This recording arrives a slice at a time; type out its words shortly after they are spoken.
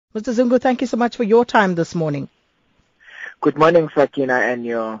Mr. Zungu, thank you so much for your time this morning. Good morning, Sakina, and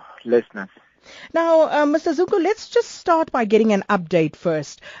your listeners. Now, Mr. Zungu, let's just start by getting an update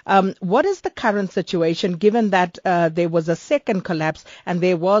first. What is the current situation, given that there was a second collapse and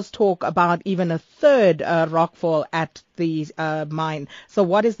there was talk about even a third rockfall at the mine? So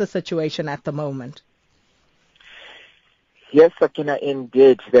what is the situation at the moment? Yes, Sakina,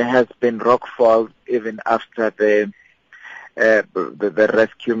 indeed, there has been rockfall even after the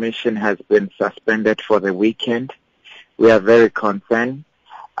rescue mission has been suspended for the weekend. We are very concerned,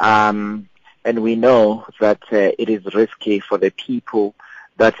 and we know that it is risky for the people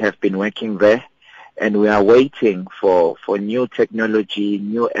that have been working there, and we are waiting for new technology,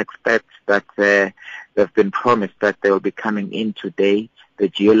 new experts that they've been promised that they will be coming in today, the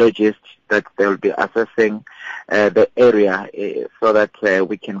geologists that they will be assessing the area so that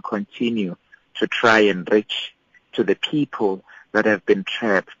we can continue to try and reach to the people that have been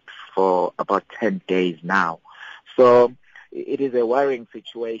trapped for about 10 days now. So it is a worrying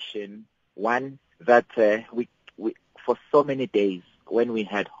situation, one that we for so many days when we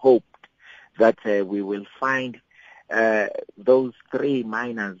had hoped that we will find those three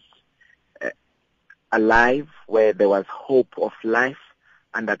miners alive, where there was hope of life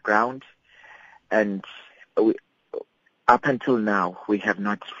underground, and up until now we have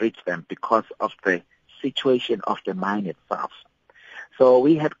not reached them because of the situation of the mine itself. So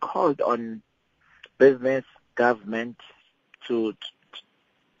we had called on business, government to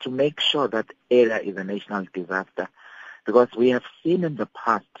make sure that area is a national disaster, because we have seen in the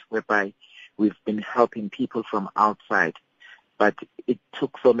past whereby we've been helping people from outside, but it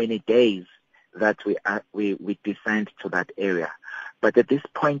took so many days that we descend to that area. But at this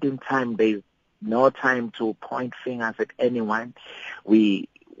point in time, there's no time to point fingers at anyone. We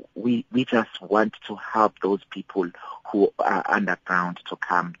just want to help those people who are underground to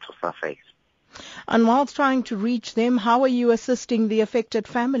come to surface. And whilst trying to reach them, how are you assisting the affected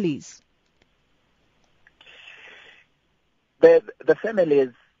families? The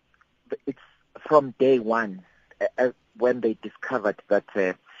families, it's from day one, when they discovered that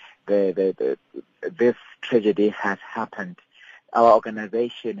this tragedy has happened. Our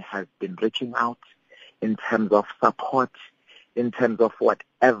organization has been reaching out in terms of support, in terms of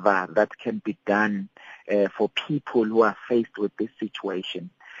whatever that can be done for people who are faced with this situation.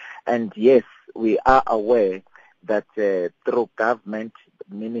 And yes, we are aware that through government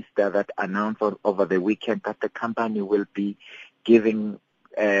minister that announced over the weekend that the company will be giving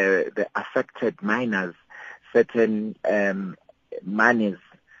the affected miners certain monies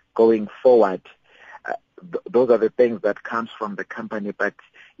going forward. Those are the things that comes from the company. But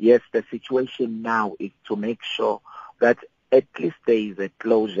yes, the situation now is to make sure that at least there is a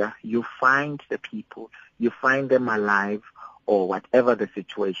closure. You find the people, you find them alive, or whatever the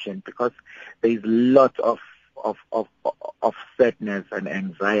situation, because there is lots of sadness and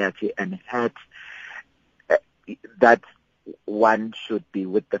anxiety and hurt that one should be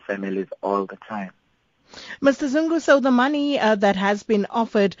with the families all the time. Mr. Zungu, so the money that has been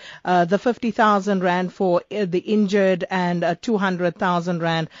offered, the 50,000 rand for the injured and 200,000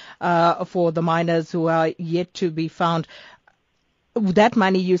 rand for the miners who are yet to be found, that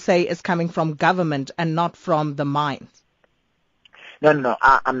money you say is coming from government and not from the mines? No,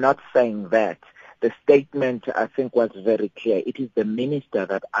 I'm not saying that. The statement, I think, was very clear. It is the minister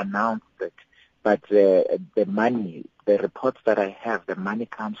that announced it, but the money, the reports that I have, the money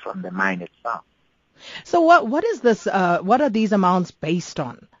comes from the mine itself. So what is this? What are these amounts based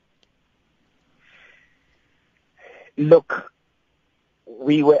on? Look,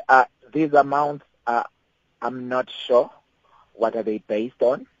 these amounts are, I'm not sure what are they based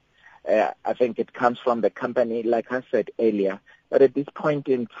on. I think it comes from the company, like I said earlier. But at this point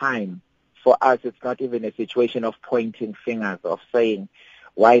in time, for us, it's not even a situation of pointing fingers, of saying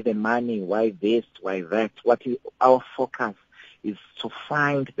why the money, why this, why that. Our focus is to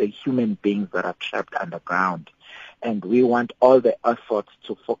find the human beings that are trapped underground. And we want all the efforts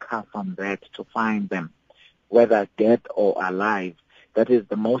to focus on that, to find them, whether dead or alive. That is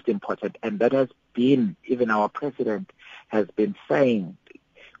the most important. And that has been, even our president has been saying,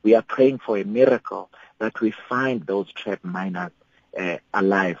 we are praying for a miracle that we find those trapped miners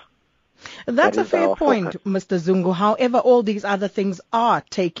alive. That's a fair point, Mr. Zungu. However, all these other things are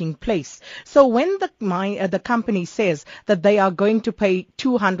taking place. So when the company says that they are going to pay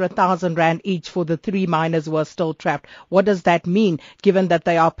 200,000 rand each for the three miners who are still trapped, what does that mean, given that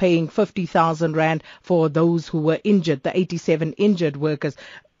they are paying 50,000 rand for those who were injured, the 87 injured workers?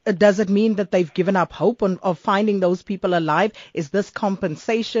 Does it mean that they've given up hope of finding those people alive? Is this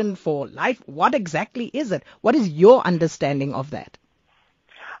compensation for life? What exactly is it? What is your understanding of that?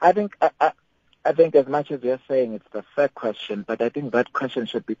 I think as much as you're saying it's the fair question, but I think that question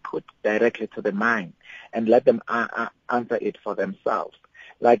should be put directly to the mine and let them answer it for themselves.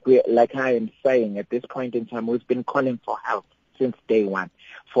 Like I am saying, at this point in time, we've been calling for help since day one,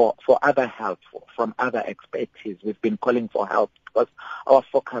 for other help, from other expertise. We've been calling for help because our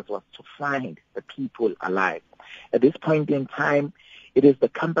focus was to find the people alive. At this point in time, it is the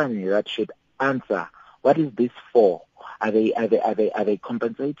company that should answer, what is this for? Are they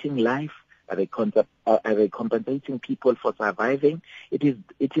compensating life? Are they compensating people for surviving? It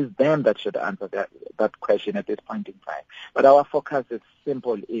is them that should answer that question at this point in time. But our focus is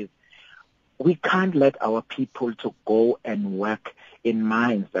simple: is we can't let our people to go and work in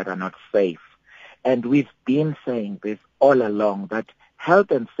mines that are not safe. And we've been saying this all along, that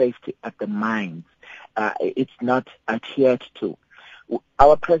health and safety at the mines, it's not adhered to.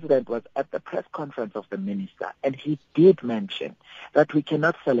 Our president was at the press conference of the minister, and he did mention that we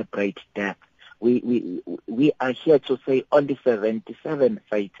cannot celebrate death. We are here to say only 77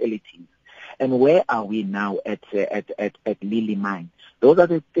 fatalities. And where are we now at Lily Mine? Those are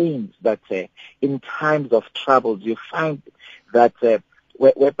the things that in times of troubles you find that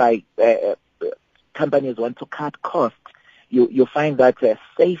whereby companies want to cut costs, you find that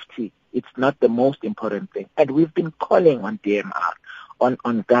safety, it's not the most important thing. And we've been calling on DMR,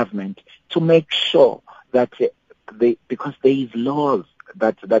 on government, to make sure that because there is laws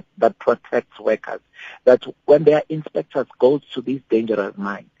that protects workers, that when their inspectors go to these dangerous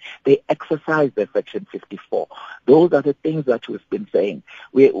mines, they exercise their Section 54. Those are the things that we've been saying.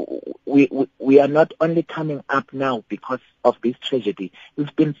 We are not only coming up now because of this tragedy.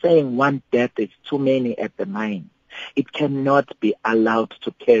 We've been saying one death is too many at the mine. It cannot be allowed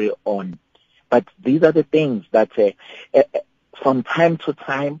to carry on. But these are the things that from time to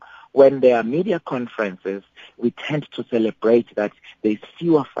time, when there are media conferences, we tend to celebrate that there's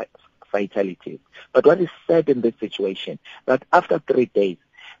fewer fatalities. But what is said in this situation, that after 3 days,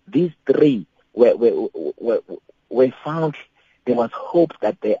 these 3 were found, there was hope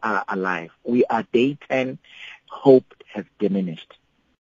that they are alive. We are day 10, hope has diminished.